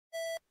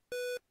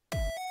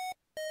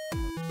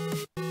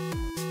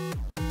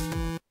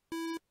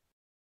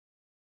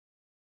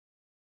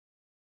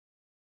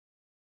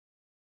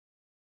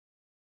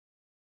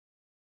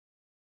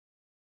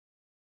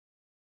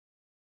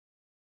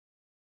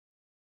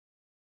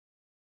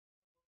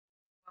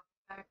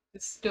Back.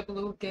 This is Double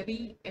O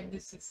Debbie, and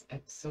this is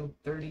episode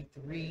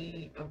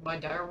 33 of my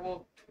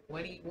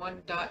DireWolf20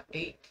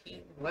 1.18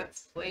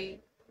 Let's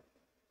Play.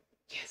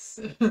 Yes!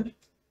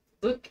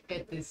 Look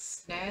at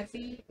this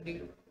snazzy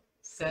new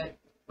set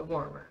of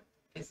armor.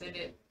 Isn't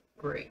it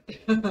great?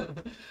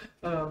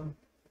 um,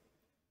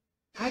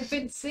 I've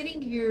been sitting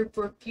here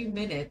for a few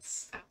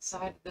minutes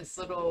outside of this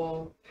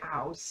little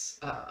house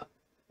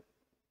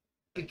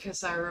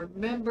because I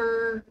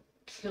remember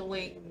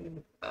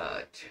killing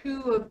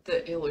two of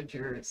the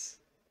illagers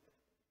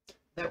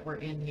that were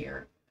in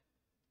here.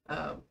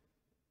 Um,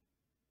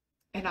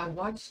 and I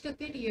watched a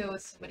video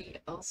of somebody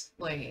else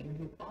playing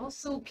who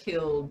also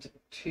killed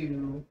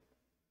two.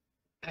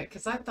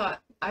 Because I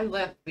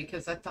left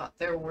because I thought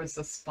there was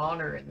a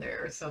spawner in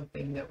there or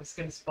something that was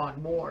going to spawn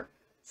more.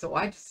 So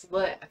I just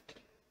left.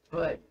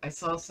 But I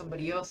saw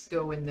somebody else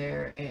go in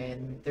there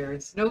and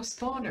there's no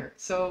spawner.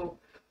 So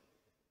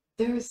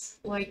there's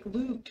like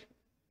loot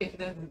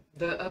in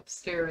the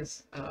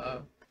upstairs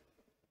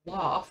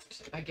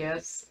loft, I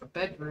guess, a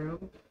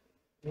bedroom,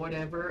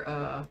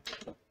 whatever,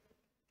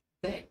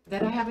 that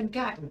I haven't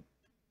gotten.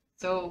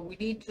 So we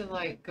need to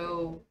like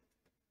go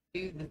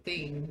do the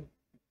thing.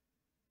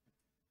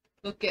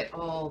 Look at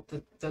all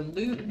the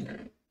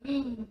loot.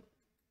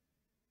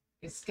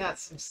 It's got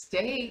some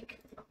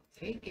steak. I'll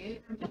take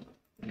it.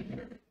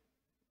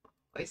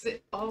 Is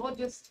it all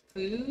just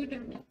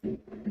food?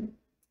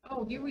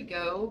 Oh, here we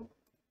go.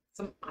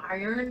 Some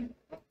iron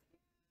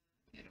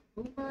and a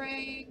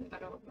boomerang. I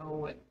don't know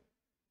what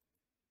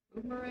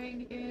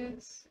boomerang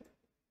is.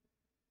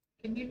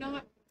 Can you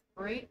not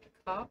break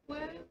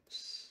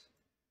cobwebs?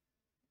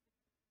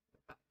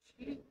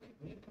 You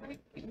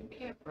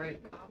can't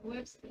break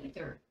cobwebs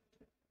either.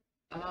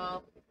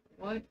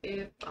 What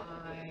if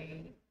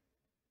I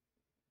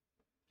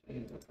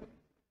do?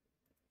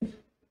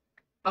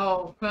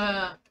 Oh,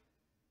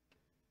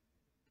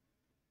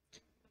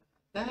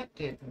 that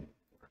didn't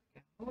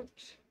work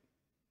out.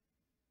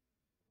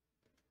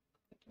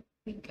 I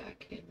think I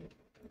can.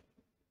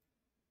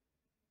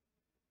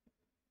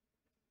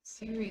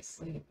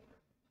 Seriously.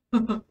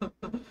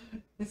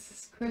 This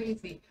is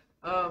crazy.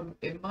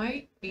 It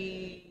might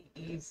be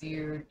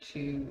easier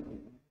to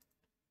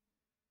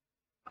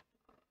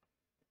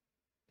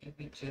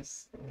maybe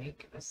just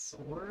make a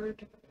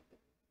sword.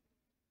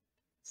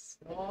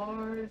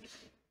 Sword.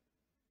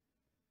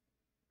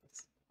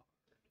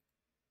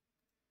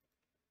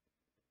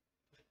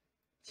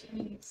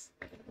 Jeez.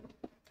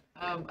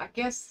 I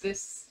guess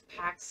this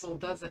Paxel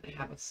doesn't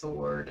have a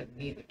sword, and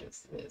neither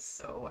does this,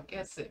 so I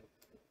guess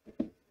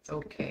it's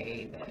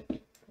okay that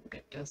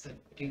it doesn't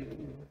do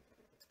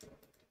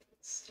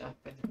stuff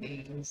and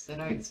things that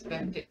I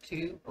expect it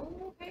to.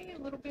 Oh, hey, a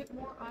little bit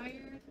more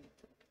iron.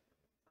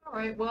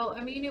 Alright, well,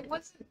 I mean, it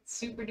wasn't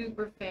super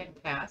duper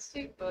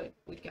fantastic, but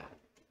we got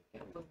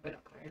a little bit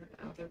of iron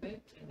out of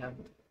it, and a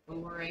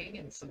boomerang,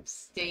 and some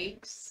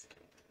steaks,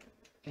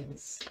 and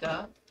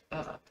stuff.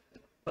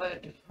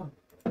 But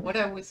what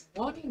I was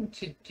wanting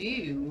to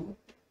do,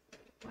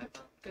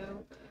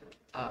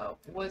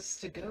 was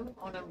to go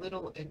on a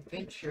little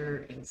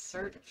adventure in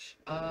search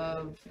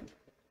of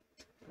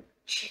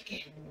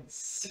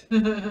chickens.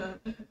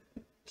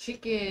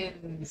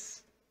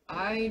 Chickens.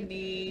 I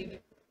need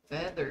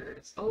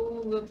feathers.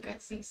 Oh, look, I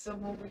see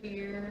some over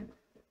here.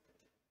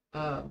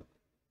 I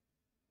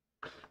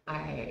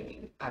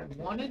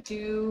want to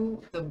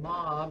do the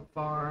mob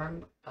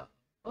farm,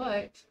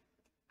 but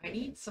I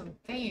need some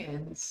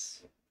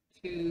fans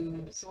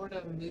to sort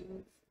of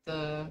move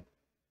the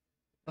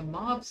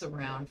mobs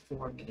around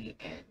for me,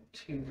 and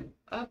to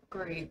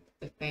upgrade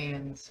the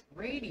fan's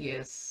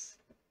radius,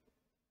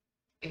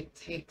 it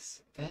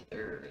takes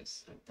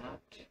feathers. I'm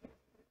not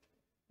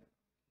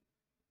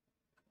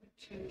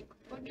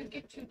going to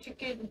get you,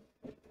 chicken.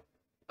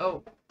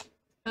 Oh,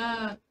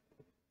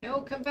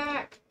 no, come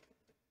back.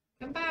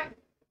 Come back.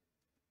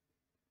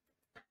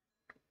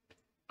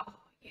 Oh,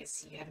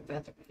 yes, he had a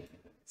feather.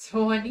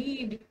 So I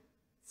need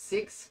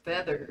 6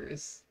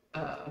 feathers,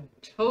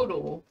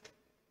 total.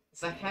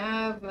 So I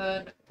have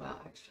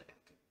well, actually, I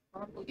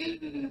could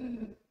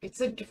probably, it's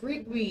a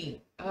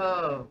drigme.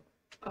 Oh,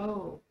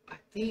 I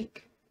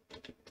think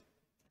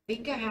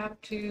I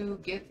have to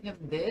give him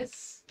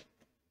this.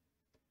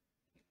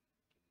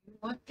 You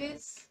want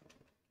this?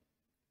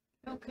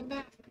 No, come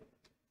back.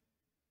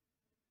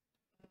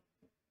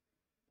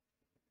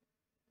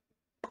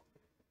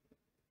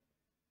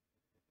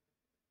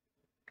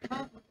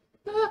 Oh,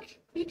 look,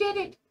 he did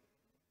it.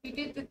 He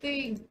did the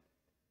thing.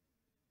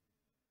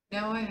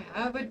 Now I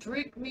have a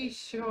drigme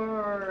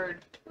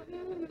shard.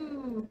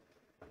 Woo!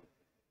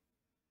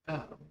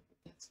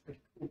 That's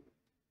pretty cool.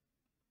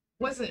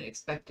 Wasn't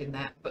expecting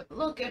that, but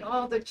look at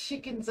all the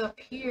chickens up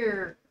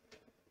here.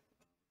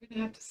 We're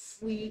gonna have to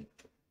sleep.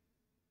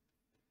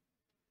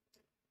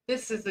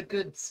 This is a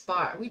good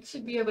spot. We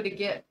should be able to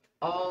get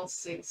all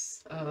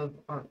 6 of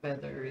our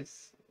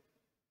feathers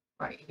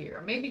right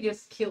here. Maybe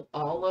just kill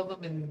all of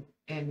them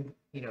and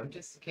you know,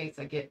 just in case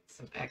I get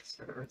some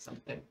extra or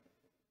something.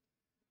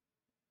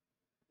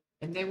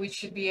 And then we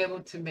should be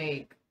able to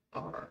make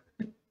our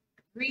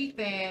 3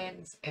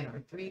 fans and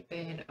our 3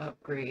 fan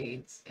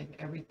upgrades, and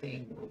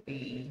everything will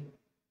be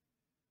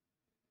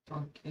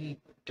funky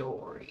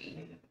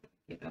dory.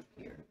 Get up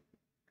here.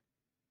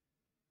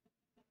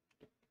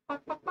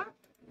 Pop, pop, pop.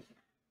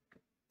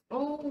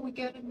 Oh, we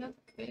got another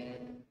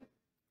bed.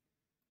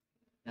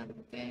 Another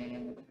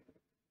bed.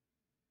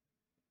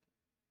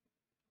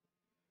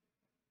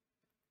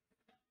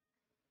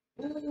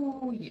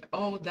 Oh, yeah.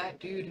 Oh, that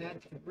dude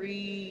had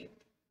 3.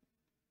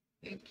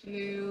 Thank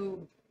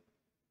you.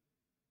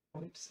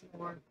 Oh, some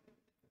more.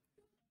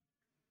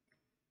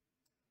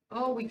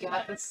 Oh, we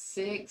got the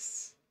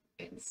 6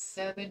 and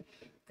 7.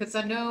 Because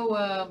I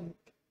know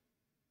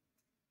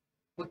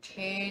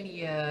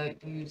Britannia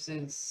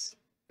uses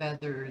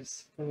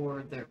feathers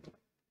for their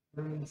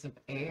runes of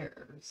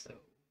air, so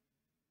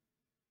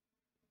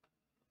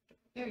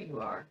there you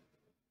are.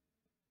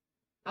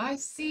 I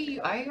see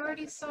you. I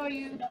already saw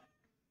you. Oh,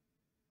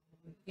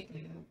 you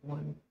didn't have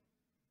one.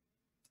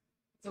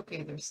 It's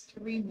okay. There's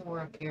 3 more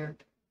up here.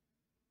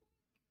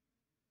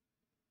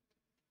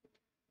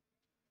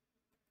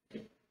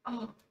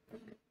 Oh,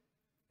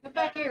 come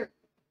back here.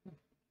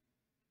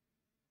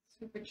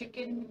 Super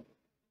chicken.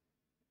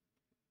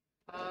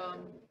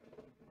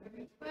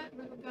 Where's that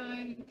little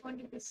guy? You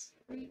wanted this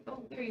free?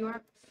 Oh, there you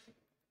are.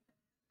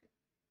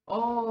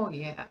 Oh,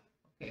 yeah.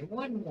 Okay,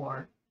 one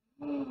more.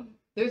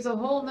 There's a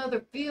whole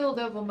nother field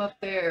of them up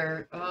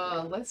there.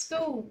 Let's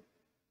go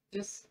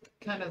just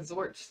kind of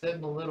zorch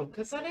them a little,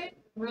 because I didn't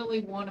really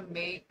want to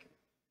make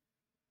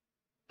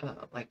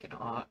like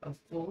a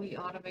fully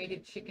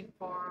automated chicken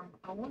farm.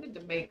 I wanted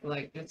to make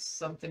like just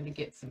something to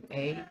get some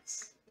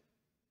eggs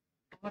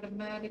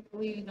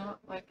automatically, not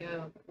like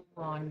a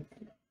full-on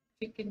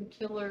chicken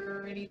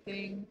killer or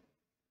anything.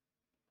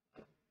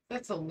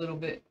 That's a little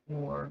bit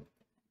more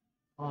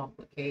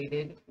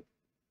complicated.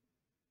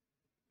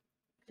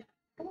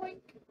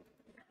 Boink,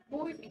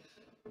 boink.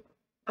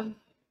 I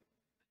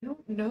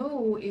don't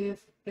know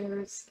if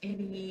there's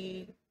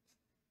any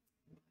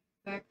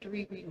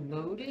factory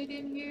reloaded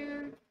in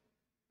here.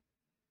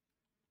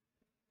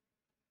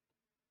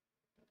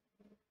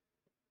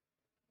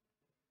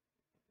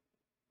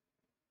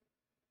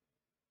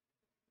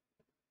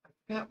 I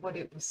forgot what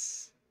it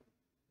was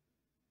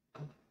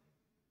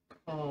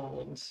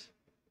called.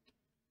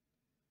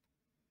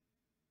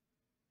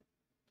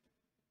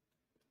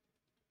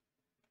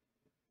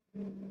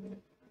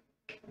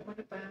 What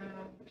about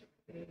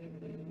a reader?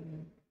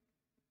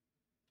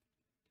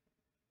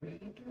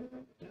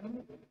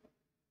 No.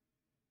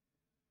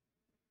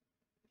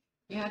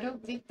 Yeah, I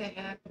don't think they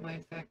have my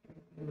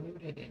factory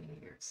loaded in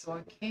here, so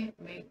I can't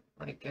make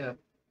like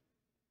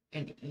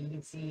an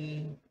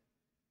easy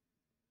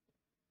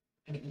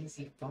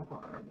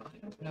farm. I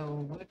don't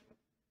know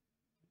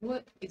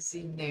what is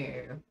in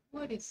there.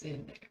 What is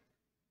in there?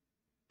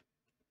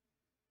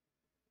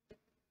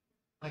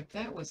 Like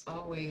that was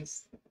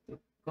always the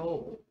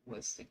goal,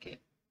 was to get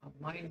a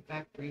mine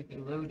factory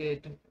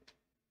loaded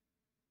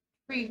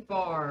tree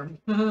farm.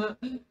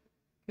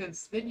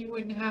 Because then you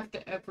wouldn't have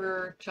to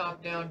ever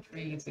chop down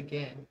trees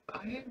again. I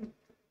haven't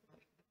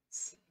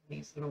seen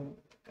these little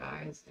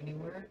guys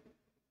anywhere.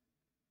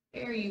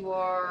 There you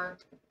are.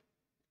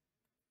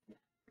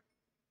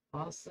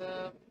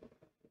 Awesome.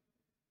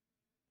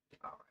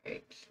 All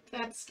right,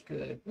 that's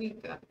good.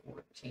 We've got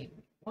 14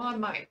 on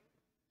my,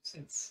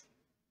 since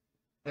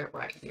they're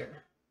right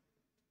here.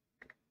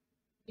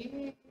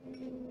 Yay.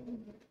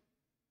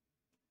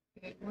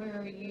 And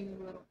where are you,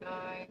 little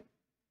guy?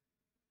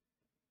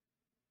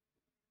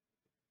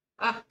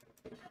 Ah,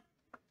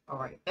 all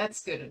right,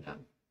 that's good enough.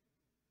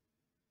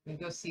 Let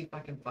me go see if I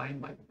can find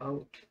my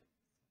boat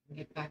and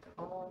get back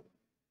home.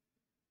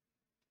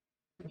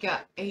 We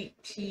got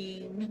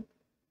 18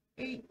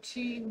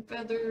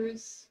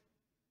 feathers.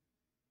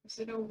 Is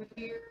it over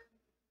here?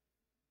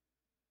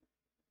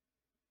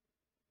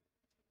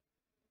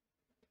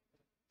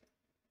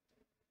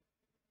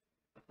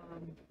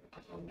 I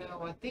don't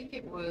know. I think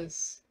it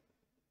was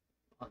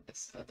on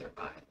this other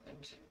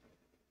island.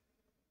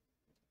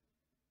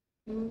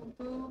 Boo,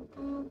 boo,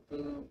 boo,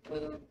 boo,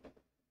 boo.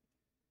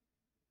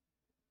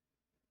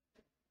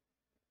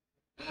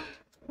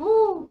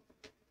 Woo!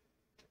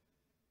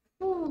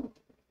 Woo!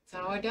 That's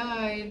how I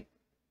died.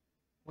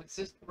 Was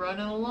just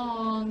running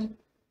along.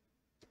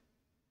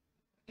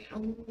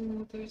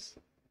 Oh, there's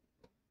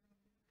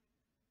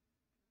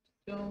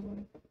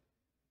stone.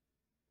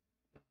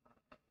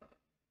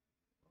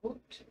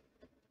 Boat.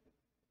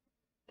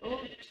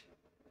 Boat.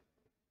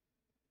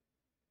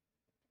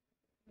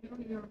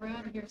 You're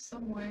around here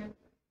somewhere.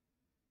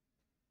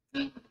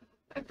 I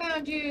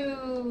found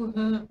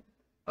you!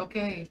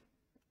 Okay,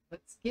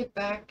 let's get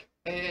back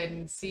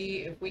and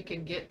see if we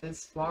can get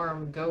this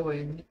farm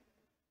going.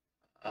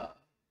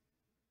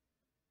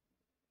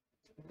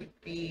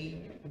 Would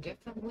be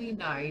definitely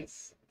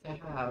nice to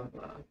have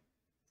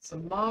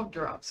some mob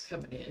drops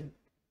coming in.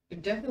 You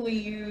definitely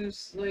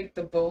use like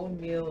the bone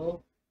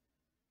meal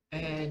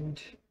and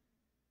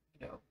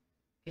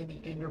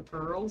any inner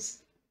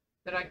pearls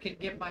that I can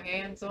get my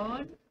hands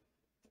on.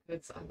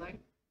 Because I like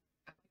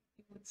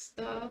doing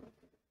stuff.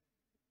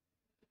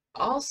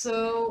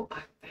 Also,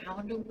 I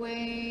found a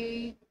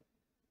way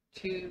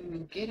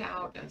to get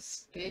out of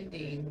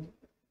spending.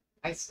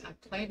 I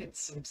planted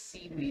some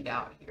seaweed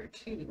out here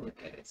too. Look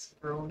at it, it's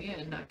grown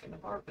in. I can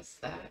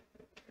harvest that.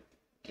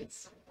 Get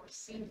some more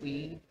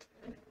seaweed.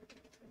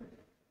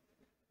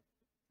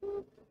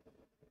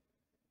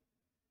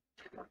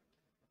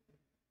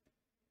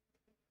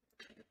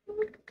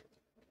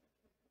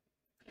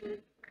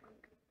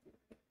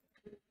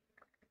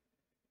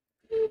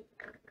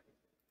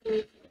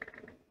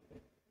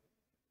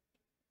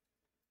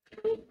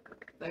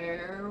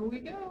 There we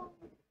go.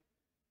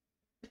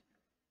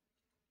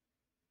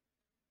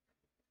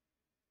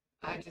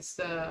 I just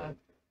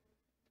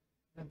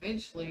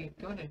eventually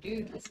gonna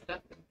do the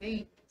stuff and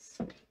things.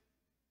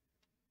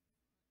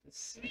 The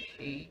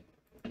sushi.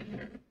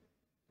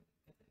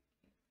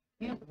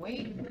 Can't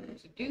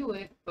wait to do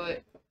it,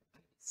 but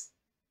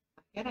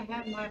I gotta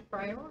have my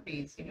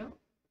priorities, you know?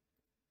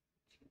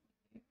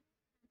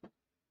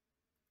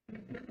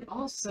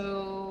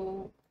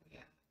 Also, yeah,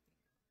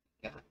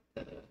 got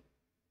the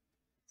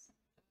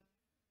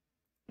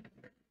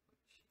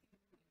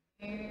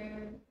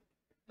there.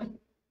 I wonder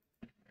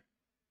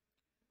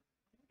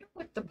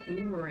what the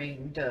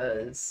boomerang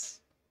does.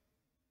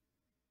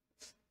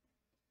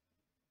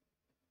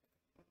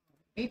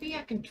 Maybe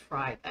I can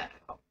try that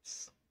out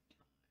sometime.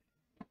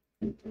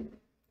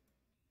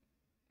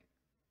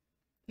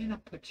 And I'll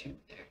put you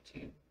there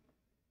too.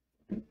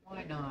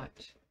 Why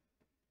not?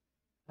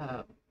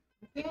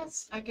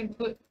 Yes, I can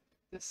put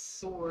the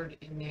sword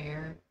in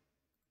there.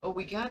 Oh,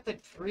 we got the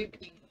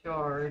 3-piece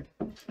shard.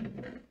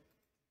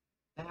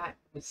 That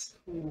was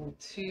cool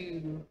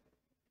too.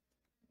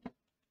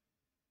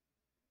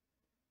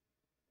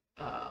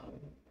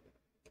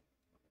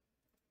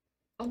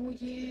 Oh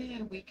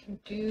yeah, we can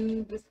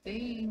do the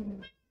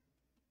thing.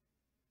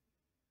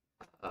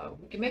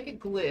 We can make a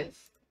glyph.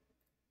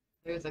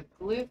 There's a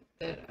glyph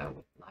that I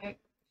would like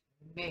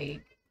to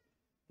make,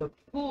 the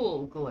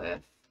pool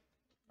glyph,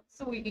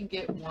 so we can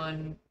get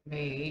one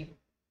made.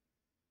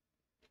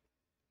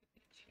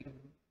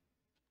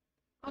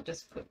 I'll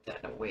just put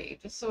that away,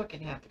 just so I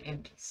can have an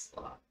empty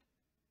slot.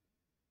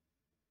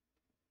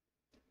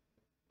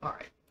 All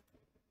right,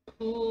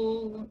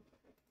 pool.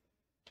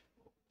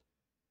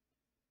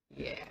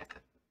 Yeah.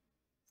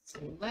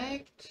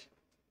 Select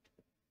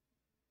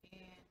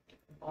and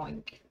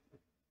boink.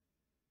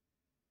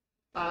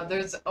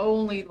 There's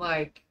only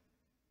like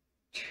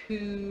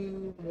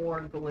 2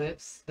 more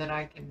glyphs that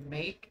I can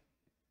make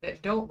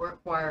that don't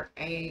require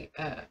a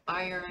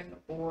iron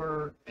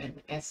or an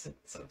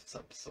essence of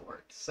some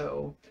sort.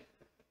 So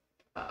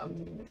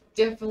I'm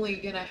definitely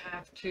gonna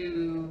have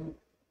to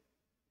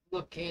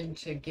look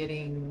into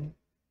getting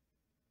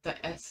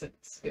the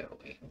essence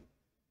going.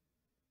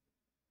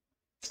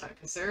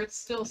 Because there's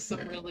still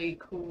some really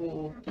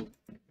cool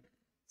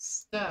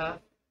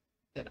stuff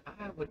that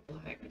I would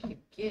like to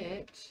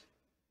get.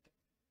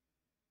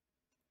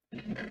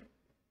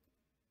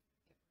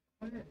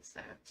 Where is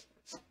that?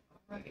 All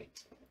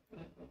right.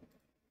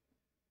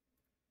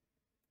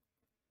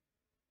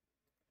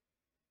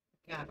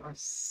 Got our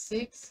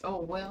 6. Oh,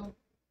 well,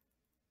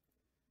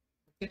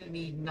 we're going to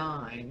need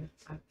 9.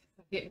 I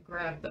didn't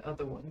grab the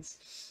other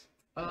ones.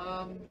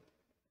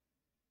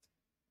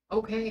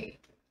 Okay.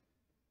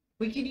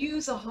 We could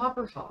use a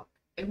hopper hawk,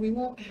 and we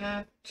won't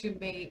have to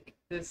make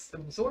this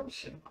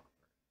absorption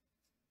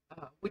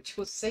hopper, which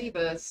will save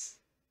us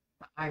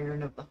the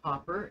iron of the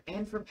hopper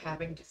and from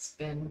having to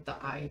spend the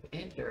eye of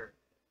Ender.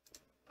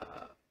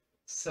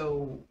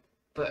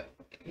 But,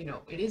 you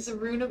know, it is a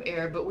rune of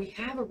air, but we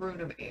have a rune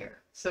of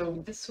air,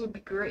 so this would be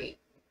great.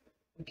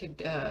 We could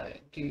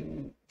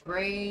do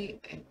gray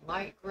and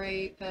light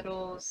gray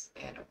petals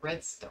and a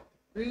redstone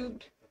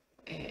root,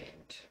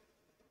 and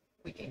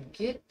we can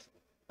get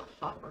a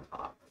hopper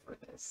hawk for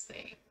this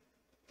thing.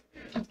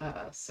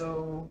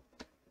 So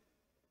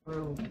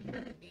we'll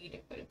need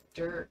a bit of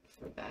dirt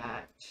for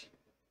that.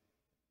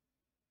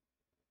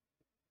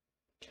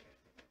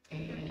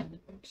 And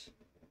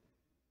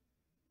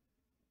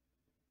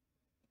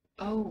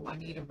oh, I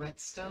need a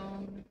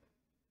redstone.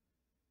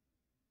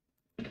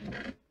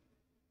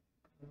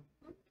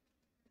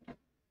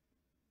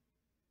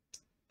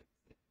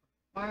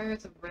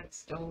 Requires a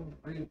redstone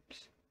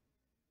root.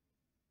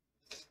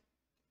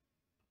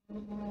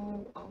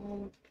 Oh,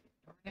 darn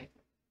it.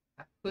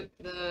 I put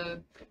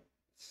the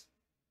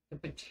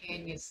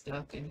Britannia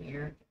stuff in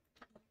here.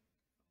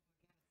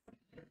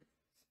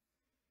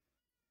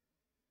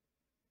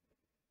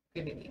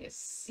 We're gonna need a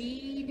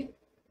seed.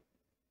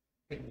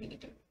 We're gonna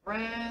need a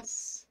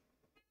grass.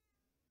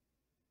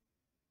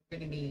 We're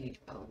gonna need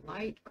a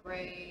light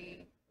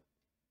gray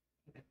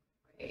and a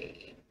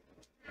gray.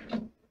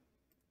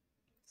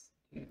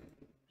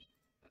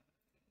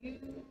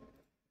 You,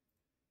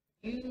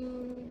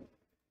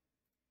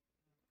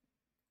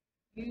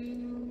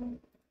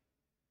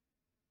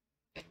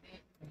 and then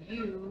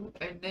you,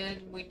 and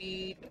then we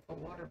need a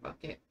water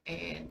bucket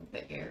and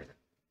the air.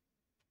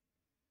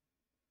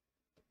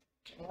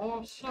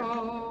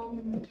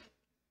 Awesome.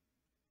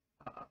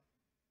 I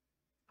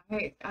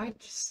I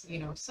just, you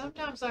know,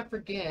 sometimes I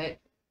forget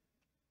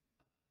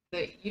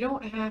that you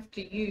don't have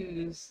to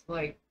use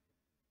like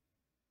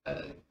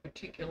a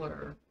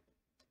particular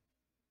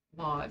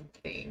mod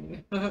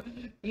thing.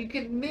 You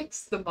can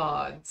mix the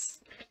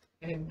mods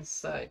and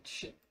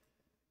such. It's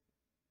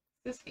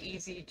just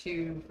easy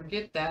to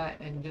forget that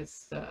and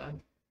just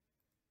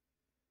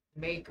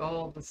make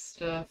all the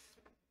stuff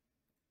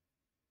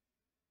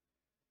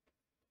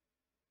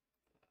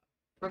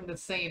from the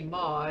same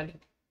mod.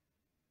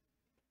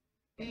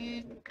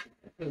 And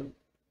boom.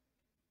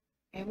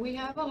 And we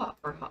have a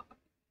hopper hop.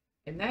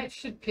 And that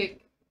should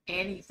pick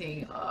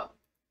anything up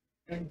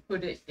and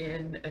put it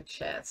in a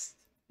chest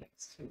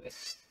next to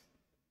it,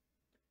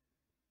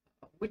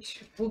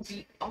 which will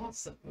be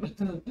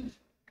awesome.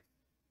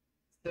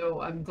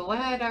 So I'm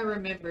glad I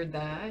remembered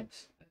that.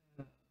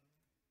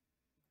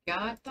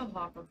 Got the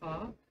hopper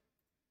hop,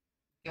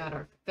 got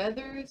our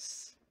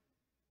feathers,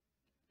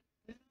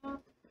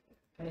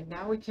 and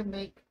now we can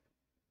make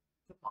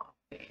the mop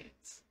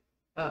fans.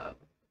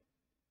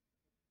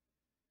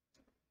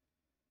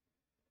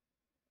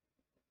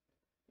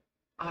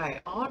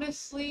 I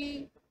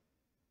honestly,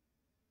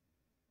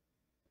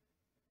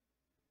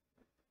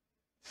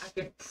 I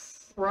could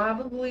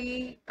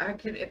I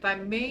could, if I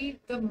made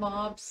the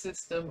mob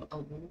system a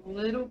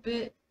little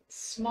bit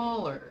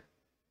smaller,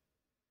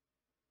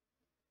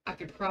 I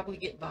could probably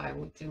get by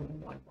with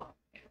doing one mob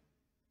fan,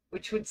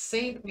 which would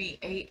save me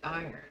 8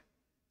 iron.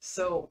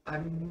 So I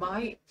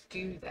might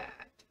do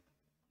that.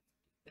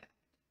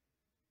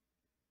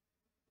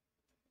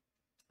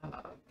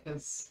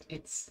 Because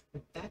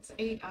that's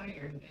 8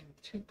 iron and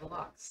 2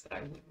 blocks that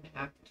I wouldn't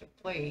have to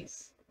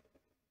place.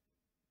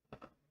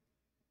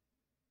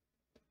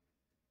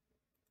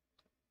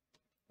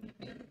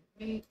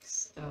 Make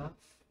stuff.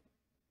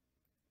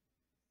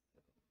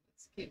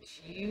 Let's get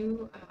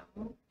you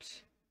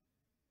out.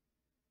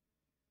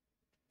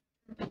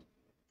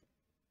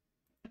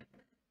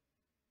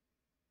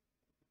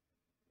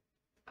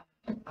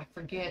 I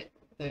forget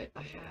that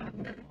I have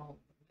all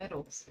the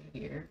metals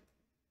here.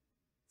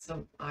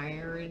 Some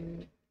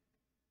iron.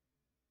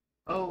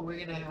 Oh, we're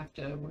gonna have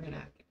to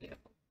get. I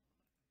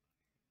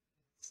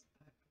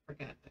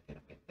forgot I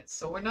gotta make this.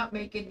 So we're not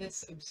making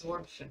this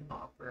absorption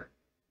hopper.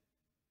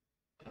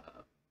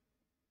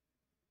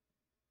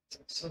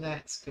 So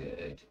that's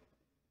good.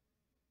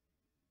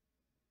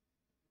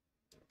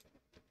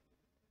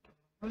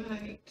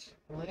 Right,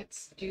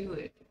 let's do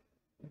it.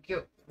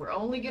 We're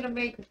only gonna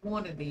make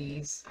one of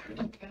these. I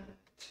got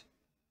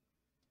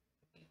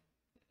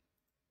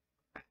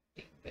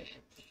crafting bench.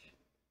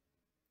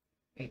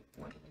 Make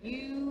one of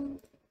you.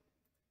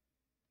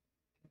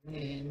 And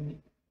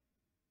then,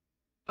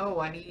 oh,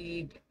 I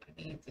need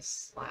the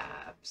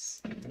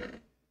slabs.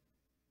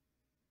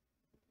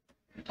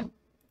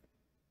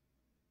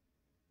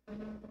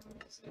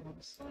 Let's do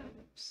the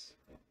slabs.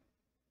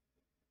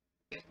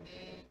 And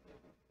then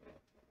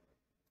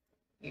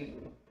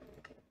you.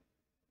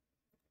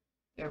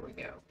 There we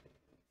go.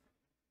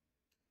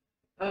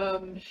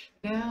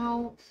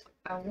 Now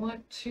I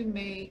want to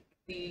make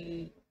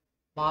the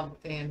mob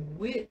fan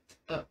width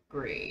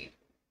upgrade.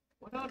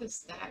 What all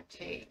does that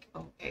take?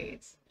 Okay,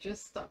 it's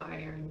just the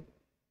iron,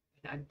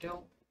 and I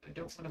don't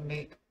want to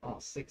make all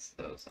 6 of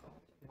those. I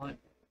only want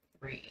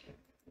 3.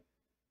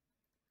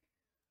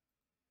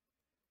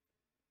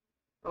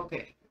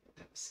 Okay,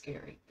 that was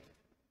scary.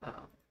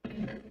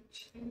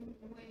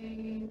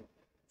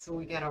 So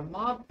we got our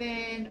mob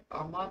fan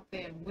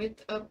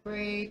width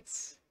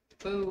upgrades.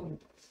 Boom.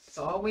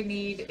 So all we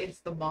need is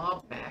the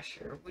mob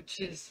masher, which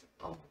is,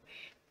 oh man,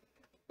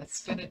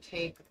 that's gonna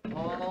take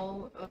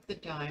all of the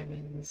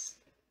diamonds.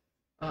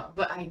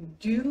 But I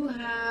do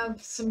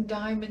have some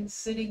diamonds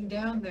sitting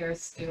down there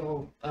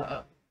still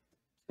to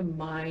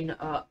mine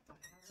up. I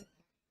haven't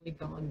actually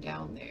gone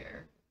down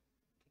there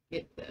to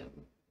get them.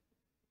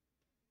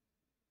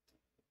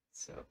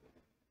 So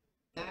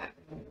that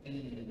will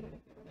be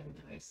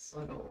a nice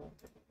little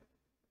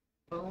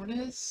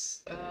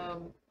bonus.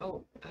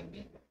 Oh, I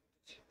mean,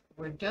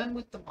 we're done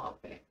with the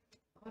mob fan.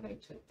 I thought I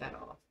took that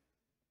off.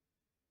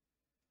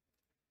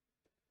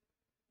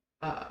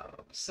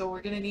 So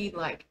we're gonna need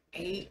like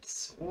 8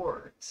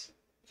 swords.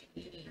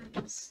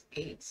 Jeez,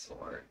 8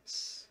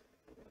 swords.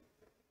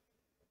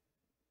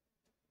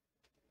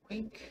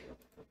 Wink.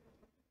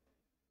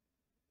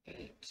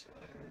 8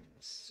 iron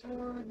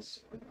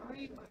swords. Where are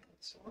you, iron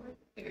sword?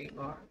 There you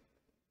are.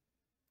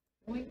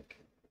 Wink.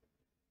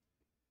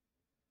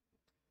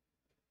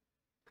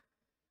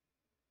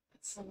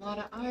 That's a lot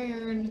of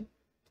iron.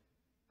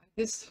 I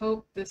just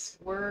hope this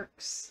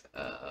works.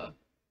 Oh,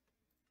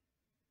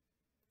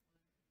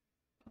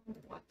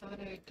 I thought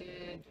I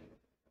did.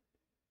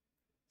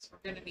 So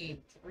we're gonna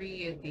need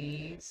 3 of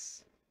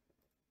these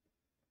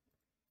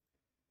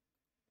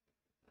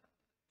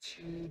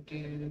to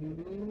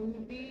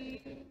do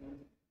the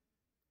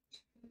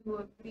 2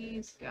 of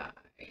these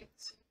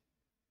guys.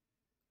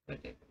 But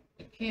it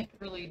can't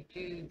really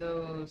do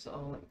those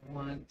all at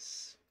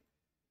once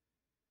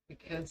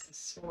because the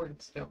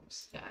swords don't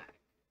stack.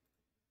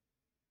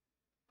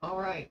 All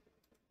right,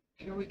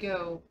 here we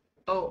go.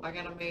 Oh, I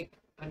gotta make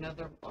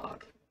another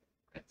block.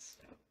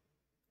 Redstone.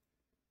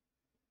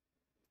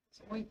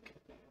 Zoink.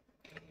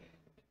 And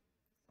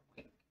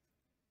zoink.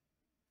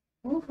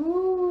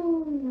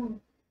 Woohoo!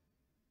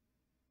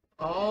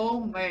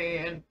 Oh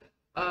man.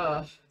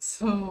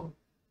 So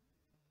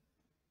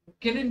I'm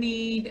gonna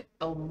need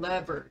a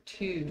lever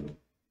too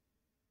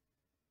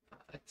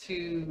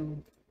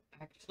to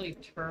actually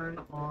turn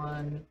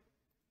on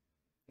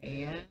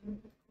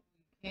fan.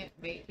 Can't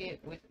make it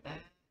with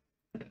that.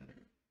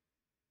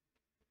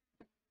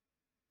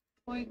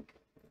 Boink.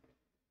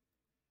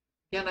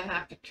 Gonna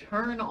have to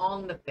turn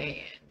on the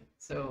fan.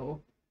 So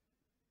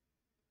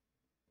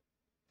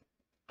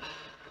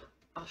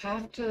I'll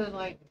have to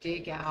like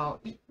dig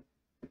out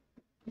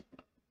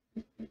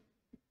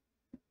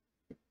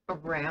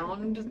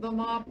around the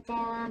mob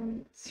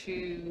farm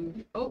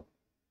to, oh,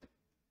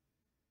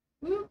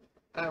 whoop,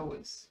 I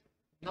was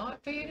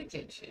not paying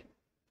attention.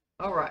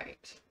 All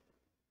right.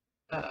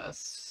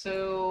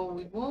 So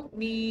we won't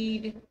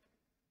need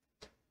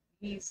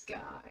these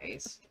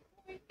guys.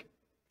 Boink,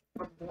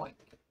 or boink,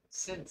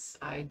 since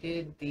I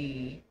did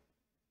the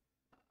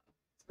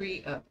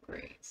 3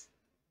 upgrades.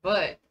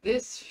 But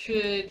this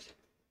should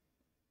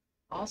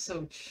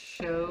also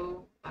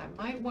show, I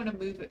might want to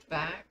move it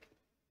back.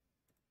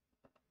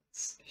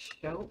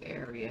 Show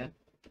area.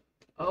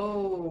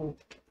 Oh,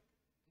 it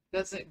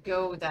doesn't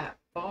go that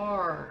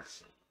far.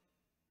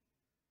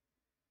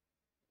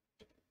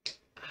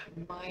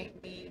 I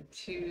might need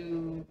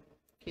to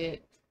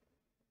get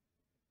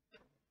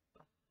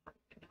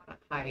not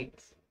a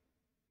height,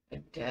 a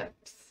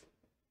depth.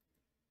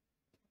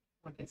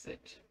 What is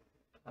it?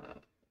 What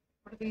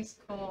are these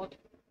called?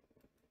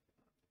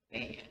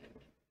 Man.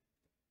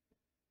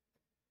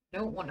 I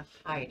don't want a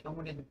height, I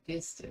want a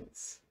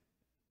distance.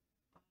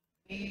 Oh,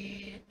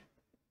 man.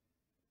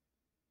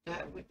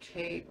 That would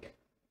take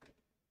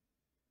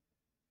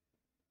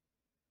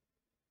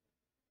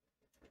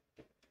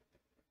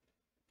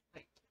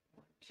like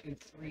 1, 2,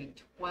 3,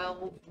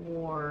 12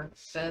 more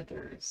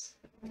feathers.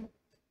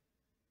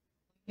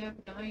 I have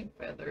 9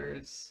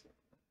 feathers.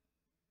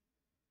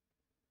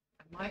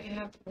 I might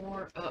have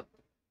more up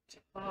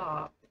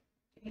top.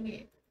 Dang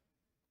it.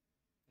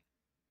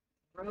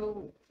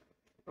 Throw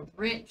a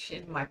wrench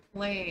in my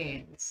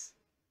plans.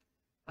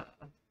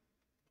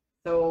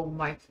 So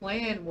my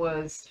plan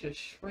was to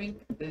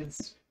shrink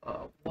these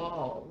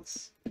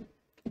walls.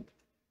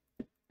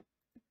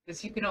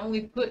 Because you can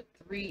only put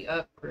 3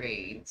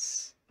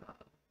 upgrades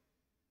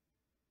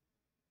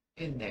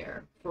in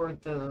there for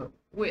the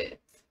width.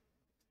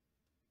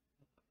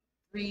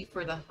 3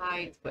 for the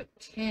height, but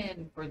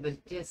 10 for the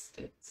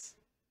distance.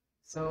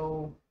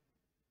 So,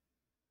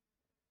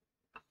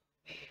 oh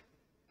man,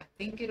 I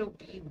think it'll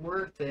be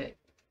worth it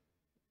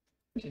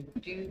to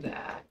do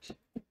that.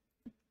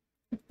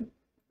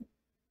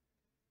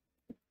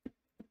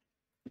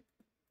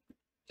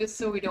 Just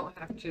so we don't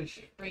have to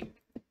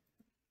shrink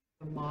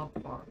the mob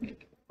farm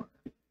anymore.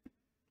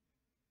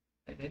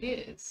 And it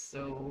is,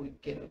 so we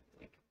get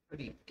like a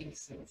pretty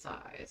decent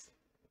size.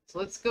 So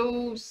let's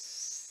go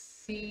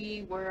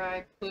see where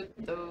I put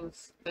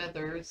those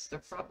feathers. They're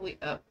probably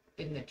up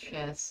in the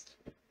chest.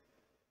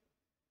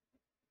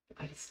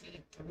 I just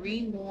need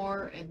 3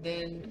 more, and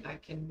then I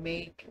can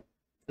make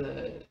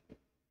the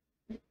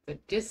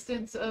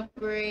distance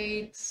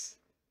upgrades,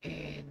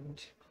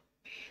 and oh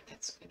man,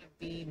 that's gonna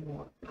be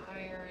more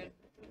iron.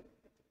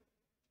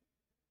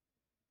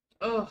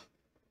 Oh,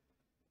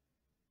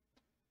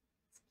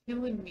 it's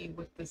killing me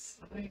with this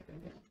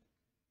iron.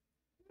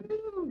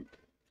 Woo.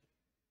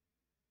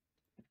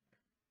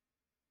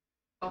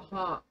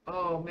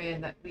 Oh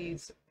man, that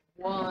leaves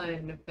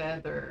 1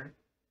 feather.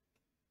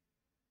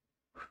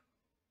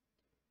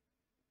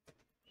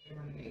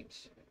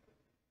 Right.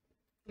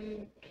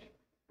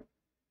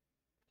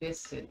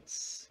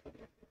 Distance.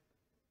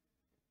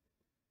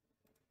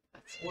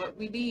 That's what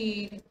we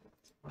need.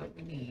 That's what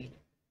we need.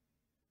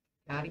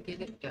 Gotta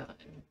get it done.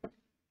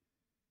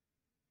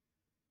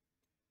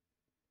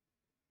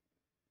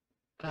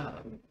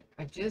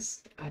 I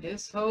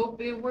just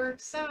hope it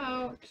works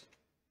out.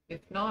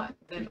 If not,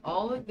 then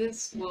all of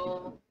this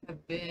will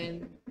have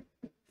been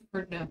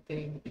for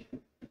nothing.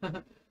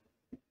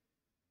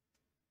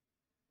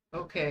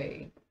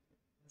 Okay,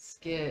 let's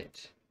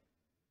get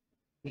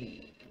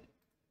the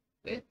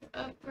width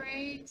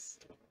upgrades.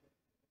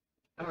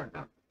 Or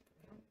no,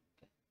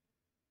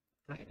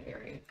 height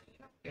area,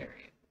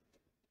 area.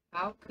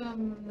 How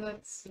come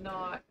that's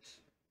not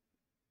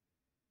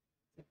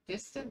the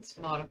distance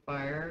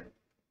modifier?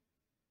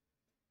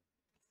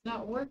 It's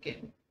not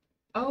working.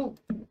 Oh.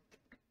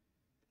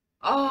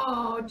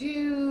 Oh,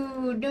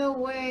 dude, no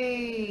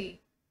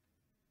way.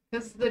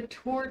 Because the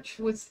torch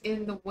was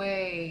in the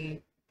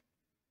way.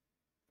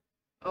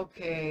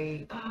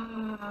 Okay.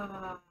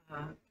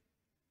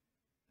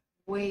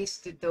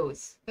 Wasted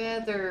those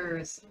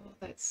feathers. Oh,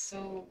 that's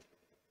so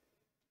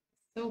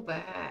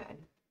bad.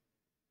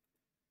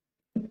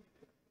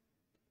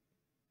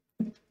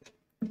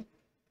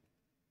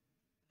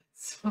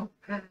 So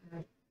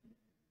bad.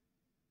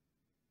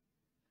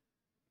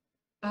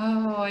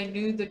 Oh, I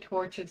knew the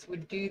torches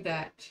would do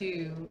that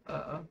too.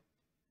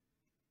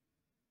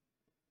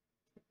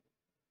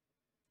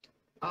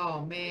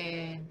 Oh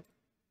man.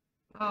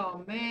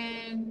 Oh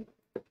man.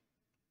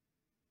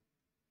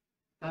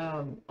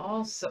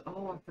 Also,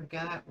 oh, I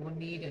forgot we'll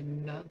need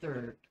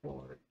another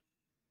torch.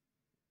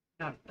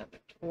 Not another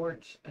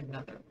torch,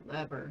 another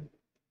lever.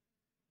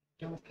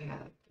 Don't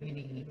have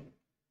any.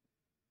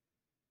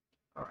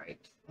 All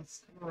right,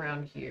 let's come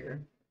around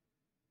here.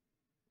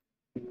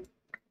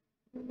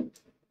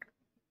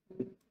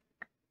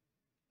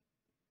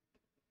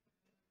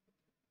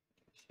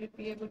 Should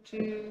be able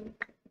to.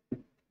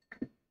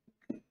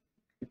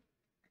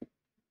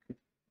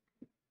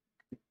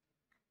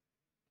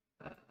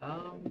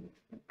 Um,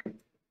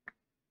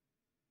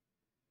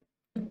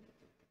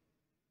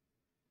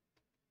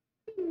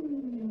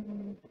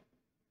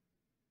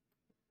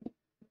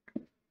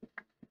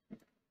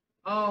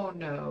 oh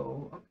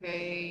no.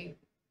 Okay.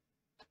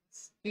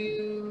 Let's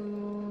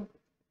do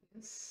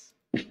this.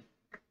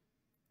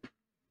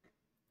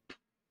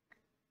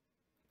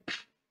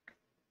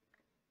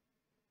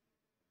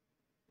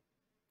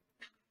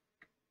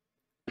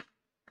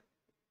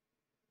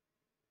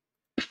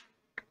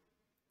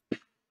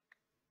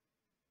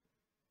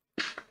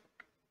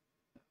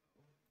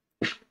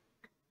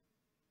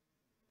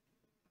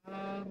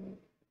 Um,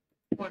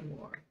 one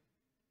more.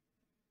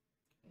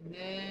 And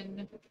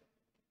then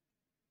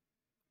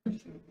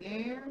through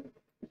there.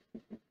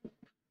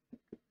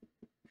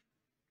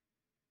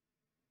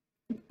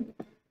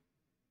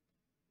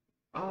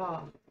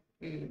 Oh,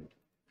 dude.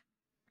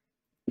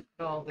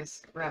 All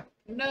this crap.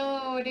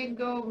 No, I didn't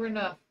go over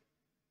enough.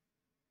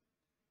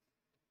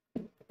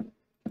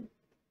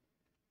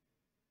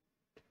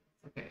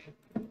 Okay.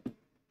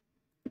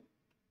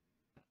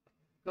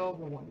 Go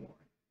over one more.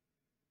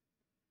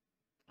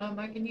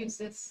 I can use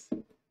this.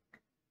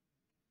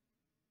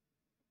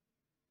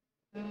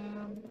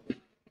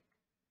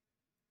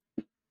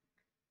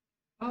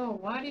 Oh,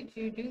 why did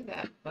you do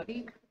that,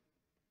 buddy?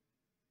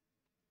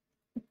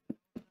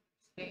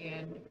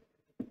 Stand.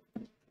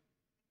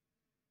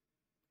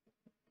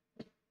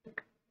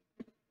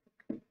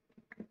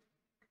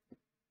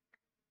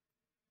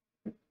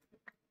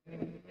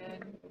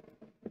 And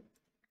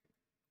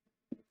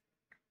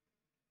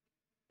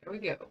there we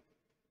go.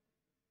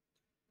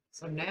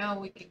 So now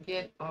we can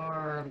get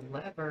our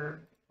lever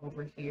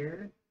over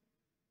here.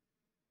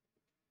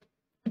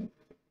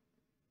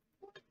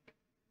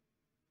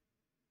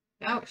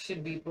 Now it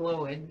should be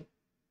blowing.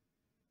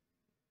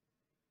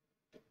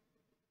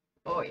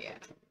 Oh yeah.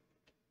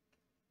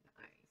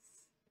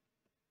 Nice.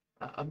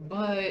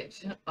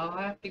 But I'll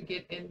have to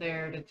get in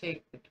there to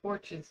take the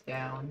torches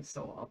down,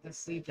 so I'll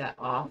just leave that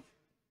off.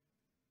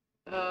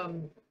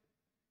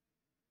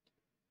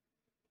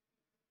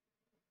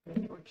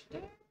 Torch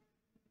there.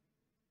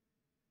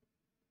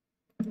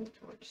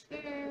 Torch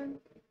there.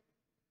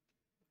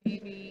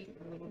 Maybe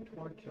a little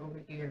torch over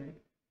here.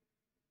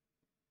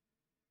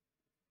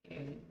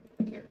 And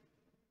here.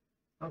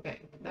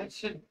 Okay, that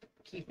should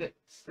keep it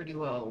pretty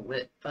well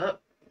lit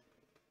up.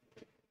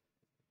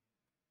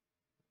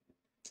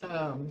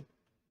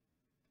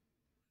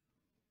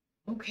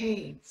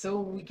 Okay, so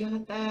we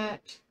got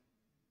that.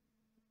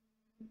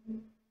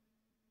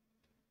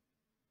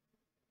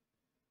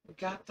 We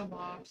got the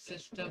mob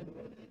system.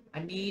 I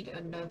need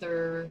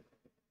another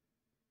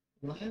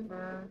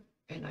lever,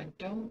 and I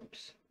don't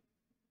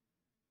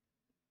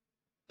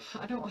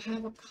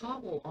have a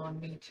cobble on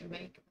me to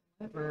make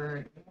a lever.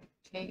 It won't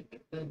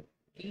take the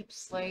deep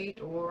slate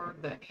or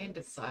the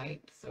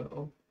andesite,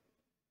 so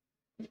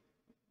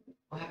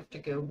I'll have to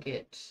go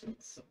get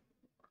some.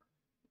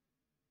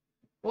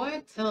 Well,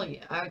 I tell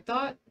you, I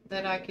thought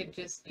that I could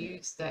just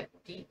use that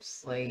deep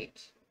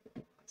slate.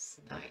 It's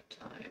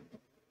nighttime.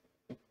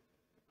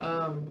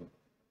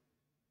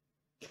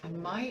 I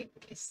might.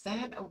 Is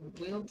that a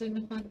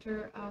Wilden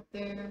hunter out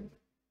there?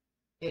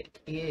 It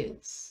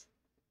is.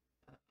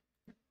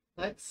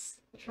 Let's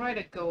try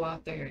to go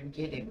out there and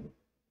get him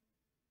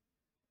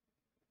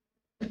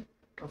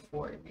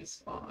before he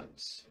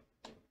respawns.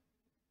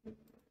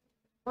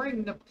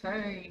 Bring the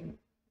pain.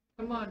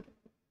 Come on.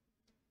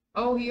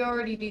 Oh, he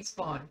already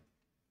despawned.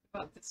 What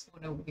about this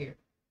one over here?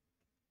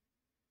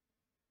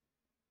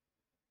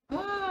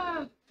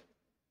 Ah!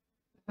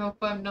 I hope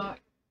I'm not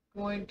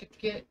going to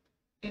get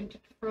into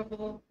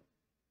trouble.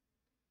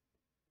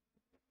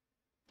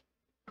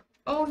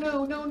 Oh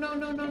no, no, no,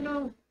 no, no,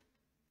 no.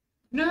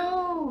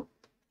 No!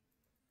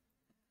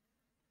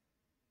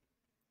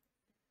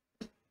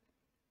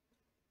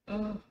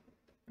 Oh.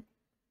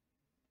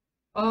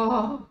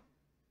 Oh.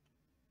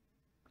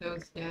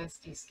 Those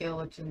nasty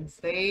skeletons.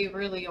 They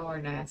really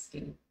are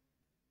nasty.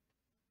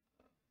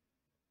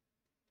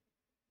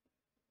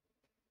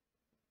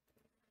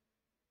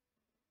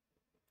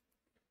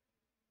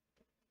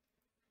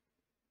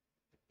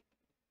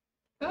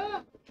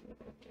 Ah!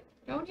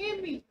 Don't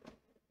hit me!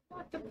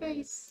 Not the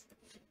face.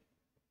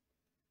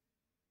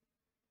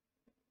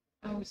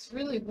 I was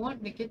really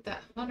wanting to get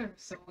that hunter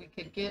so we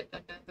could get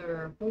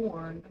another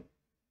horn.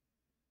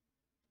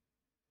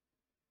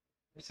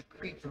 There's a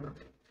creeper.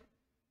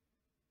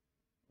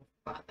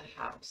 by the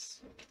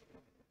house.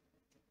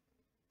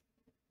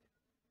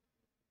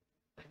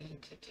 I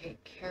need to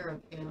take care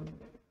of him.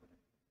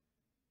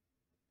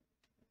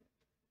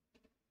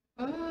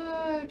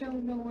 I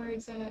don't know where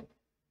he's at.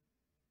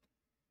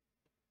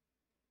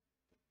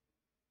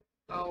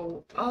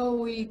 Oh,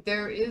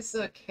 there is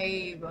a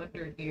cave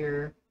under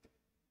here.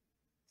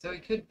 So he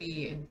could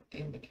be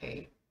in the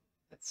cave.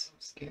 That's so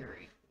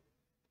scary.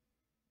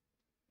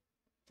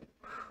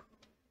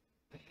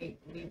 I hate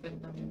leaving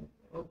them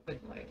open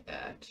like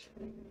that.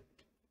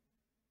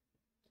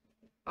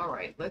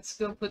 Alright, let's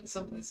go put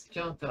some of this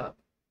junk up.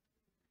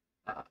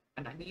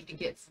 And I need to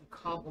get some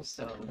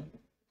cobblestone.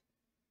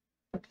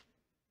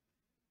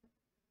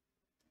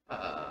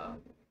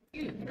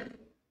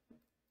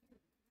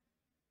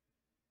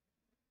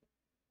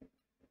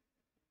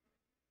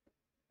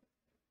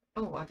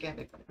 Oh, I got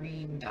a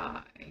green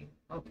dye.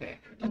 Okay.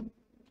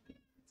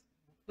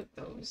 Put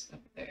those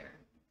up there.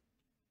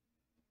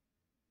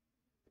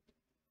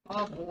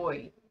 Oh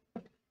boy.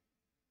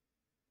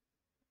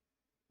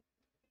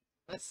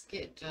 Let's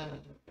get try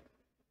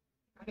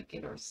to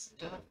get our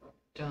stuff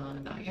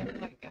done. I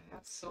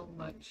have so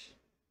much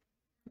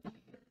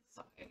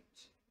inside.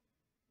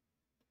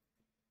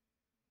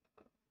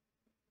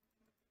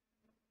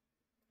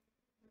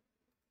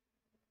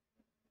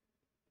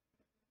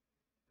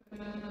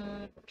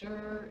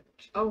 Dirt.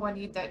 Oh, I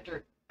need that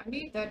dirt. I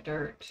need that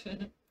dirt.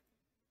 That's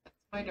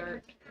my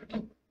dirt.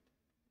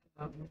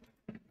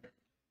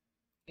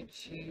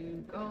 Get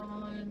you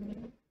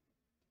gone.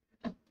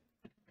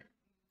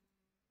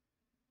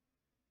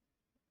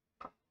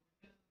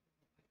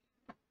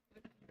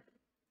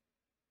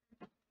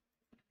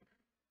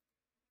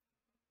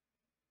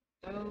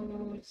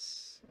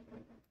 Those.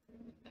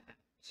 That.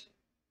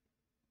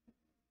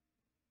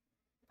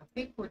 I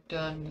think we're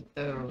done with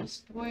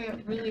those. Boy,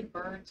 it really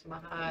burns my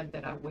hide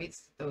that I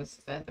wasted those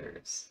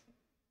feathers.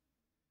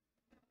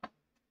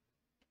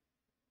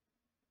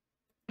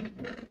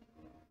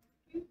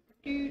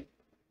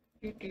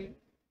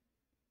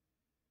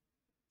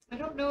 I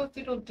don't know if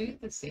it'll do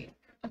the zinc.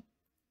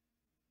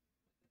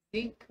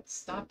 Zinc,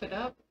 stop it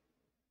up.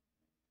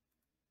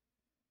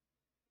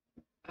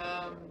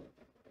 I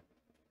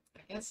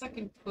guess I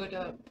can put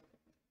up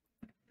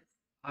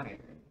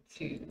iron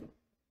too.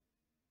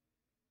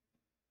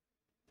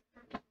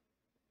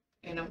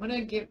 And I'm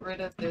gonna get rid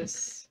of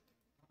this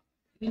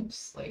flint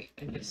slate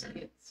and just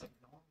get some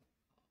normal,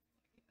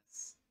 I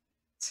guess.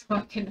 So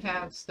I can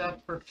have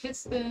stuff for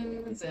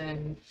pistons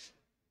and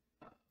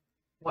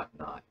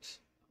whatnot.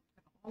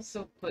 I'll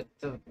also put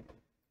the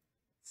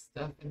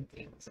stuff and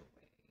things away.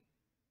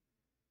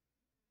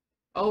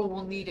 Oh,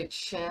 we'll need a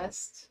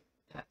chest.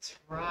 That's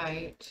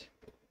right.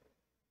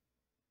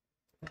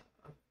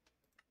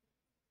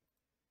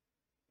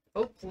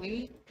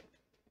 Hopefully,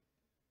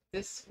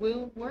 this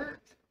will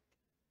work.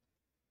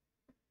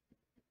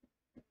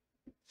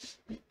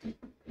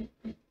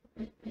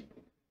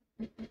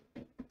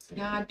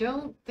 Now, I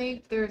don't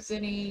think there's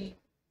any,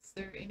 is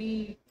there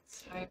any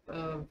type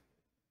of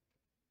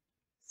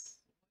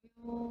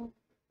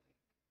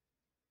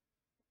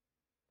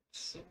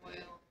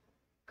soil,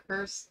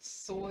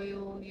 cursed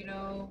soil, you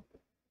know,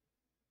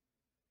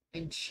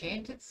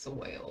 enchanted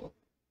soil?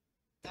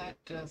 That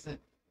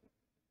doesn't,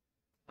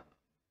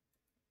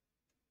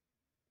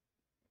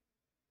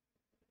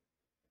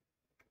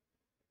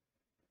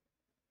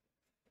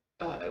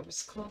 it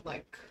was called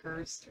like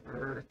cursed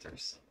earth or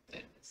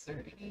something. Is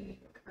there any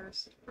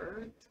cursed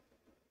earth?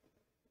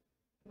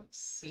 I don't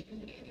see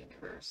any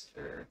cursed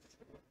earth.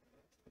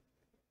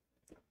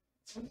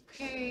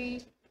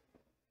 Okay.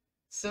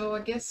 So I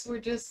guess we're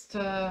just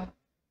on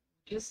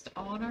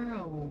our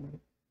own.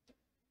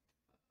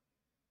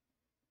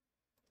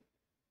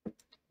 We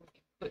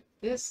can put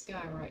this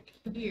guy right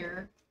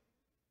here.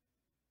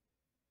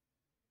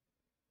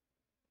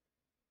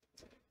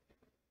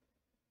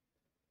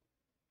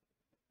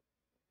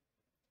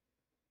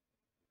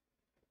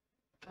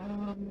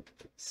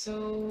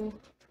 So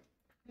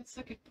I guess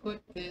I could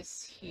put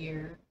this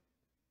here,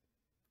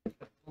 put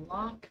a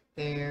block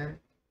there,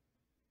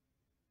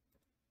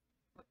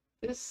 put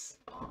this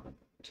on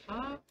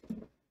top,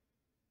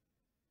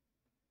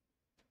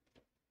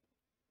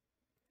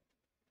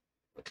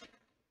 put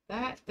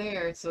that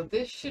there, so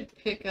this should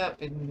pick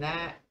up in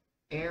that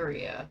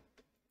area,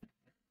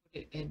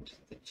 put it into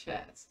the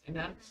chest,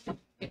 and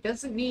it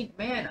doesn't need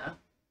mana,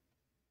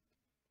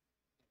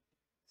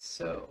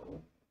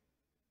 so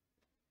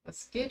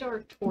let's get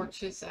our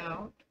torches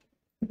out.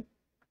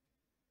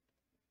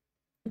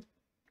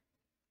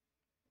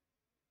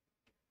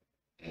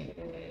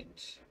 And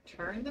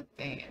turn the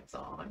fans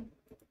on.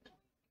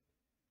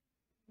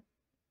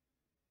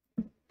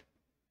 And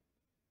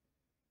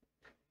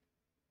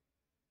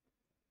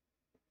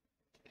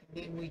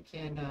then we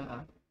can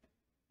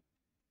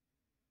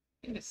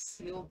just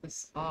seal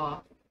this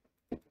off.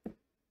 I'd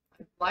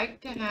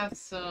like to have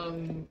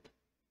some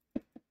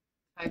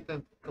type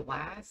of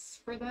glass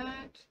for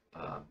that,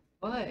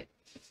 but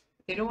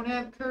they don't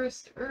have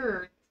cursed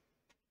earth.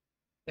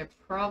 They're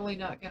probably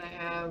not going to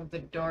have the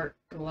dark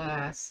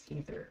glass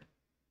either.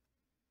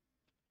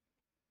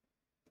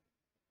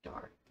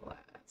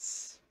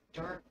 quartz,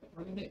 dark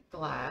runic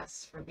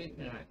glass,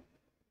 forbidden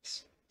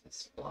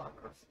this block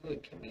or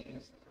fluid can be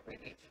used as a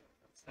radiation.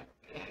 It's not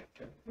a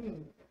reactor.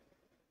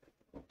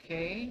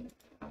 Okay,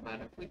 how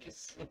about if we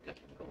just look at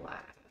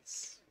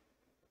glass?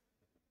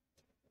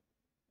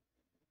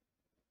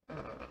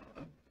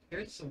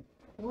 Here's some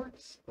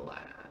quartz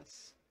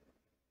glass.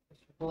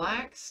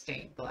 Black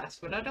stained glass,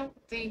 but I don't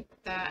think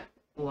that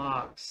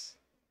blocks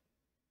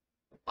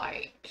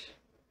light.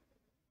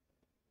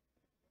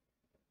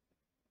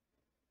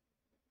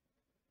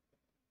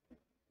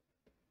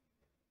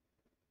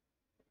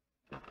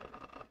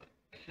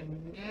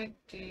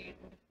 Connecting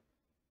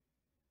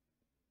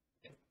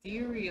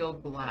ethereal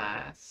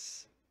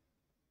glass.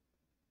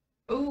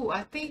 Oh,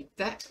 I think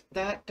that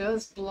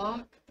does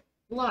block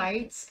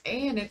lights,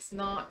 and it's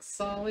not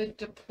solid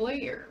to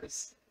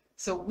players.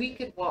 So we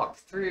could walk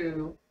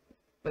through,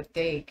 but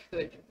they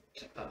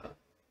couldn't.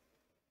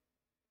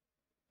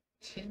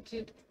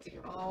 Tinted,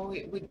 oh,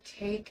 it would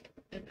take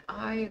an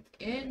Eye of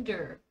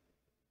Ender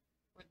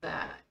for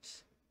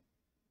that.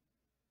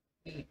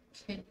 The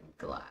tinted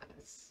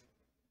glass.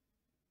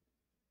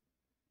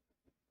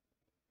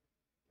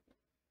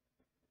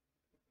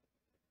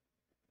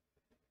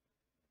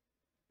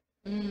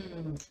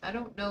 I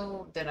don't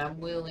know that I'm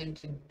willing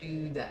to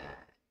do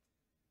that.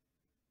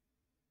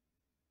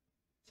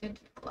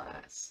 Tinted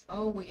glass.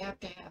 Oh, we have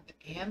to have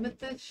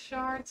amethyst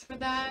shards for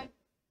that?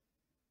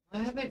 I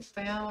haven't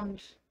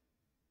found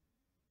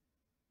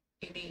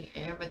any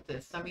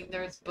amethyst. I mean,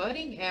 there's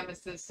budding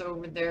amethyst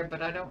over there,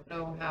 but I don't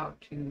know how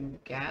to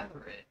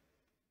gather it.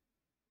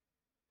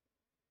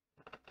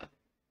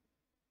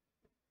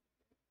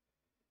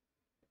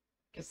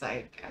 Because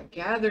I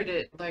gathered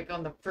it like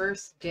on the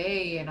first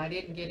day and I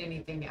didn't get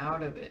anything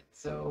out of it.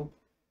 So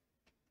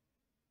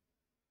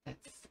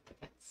that's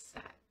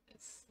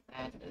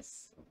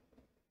sadness.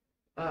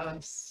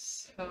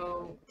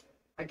 So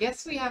I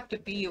guess we have to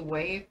be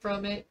away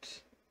from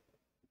it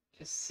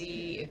to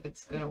see if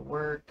it's gonna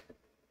work.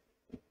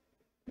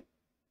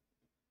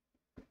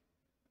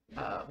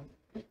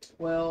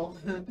 Well,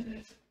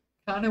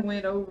 kind of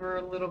went over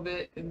a little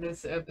bit in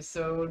this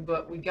episode,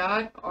 but we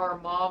got our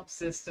mob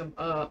system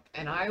up,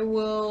 and I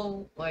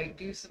will like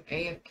do some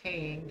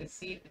AFKing to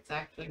see if it's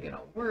actually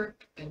gonna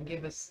work and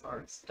give us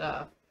our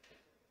stuff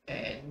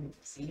and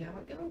see how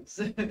it goes.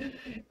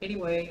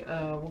 Anyway,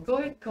 we'll go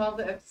ahead and call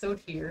the episode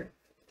here.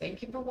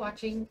 Thank you for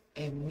watching,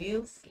 and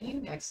we'll see you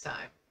next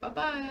time. Bye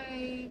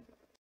bye.